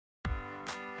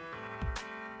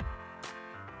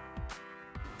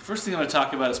First thing I'm going to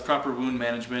talk about is proper wound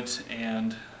management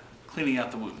and cleaning out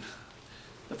the wound.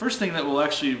 The first thing that will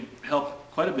actually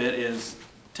help quite a bit is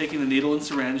taking the needle and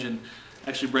syringe and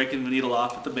actually breaking the needle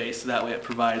off at the base, so that way it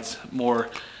provides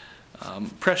more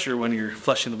pressure when you're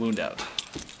flushing the wound out.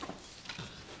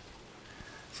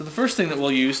 So the first thing that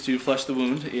we'll use to flush the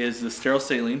wound is the sterile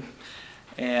saline,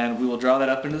 and we will draw that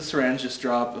up into the syringe. Just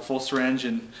draw up a full syringe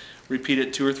and repeat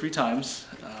it 2 or 3 times.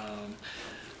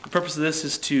 The purpose of this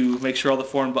is to make sure all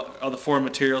the foreign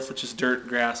materials such as dirt,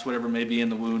 grass, whatever may be in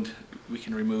the wound we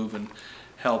can remove and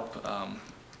help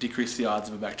decrease the odds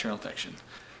of a bacterial infection.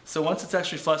 So once it's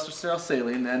actually flushed with sterile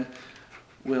saline, then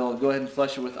we'll go ahead and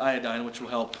flush it with iodine, which will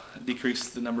help decrease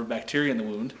the number of bacteria in the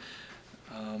wound.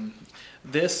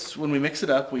 When we mix it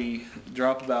up, we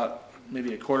drop about maybe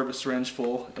 1/4 of a syringe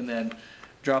full and then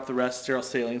drop the rest sterile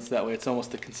saline, so that way it's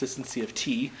almost the consistency of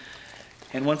tea.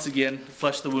 And once again,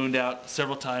 flush the wound out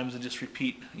several times and just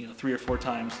repeat 3 or 4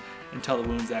 times until the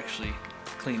wound's actually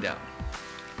cleaned out.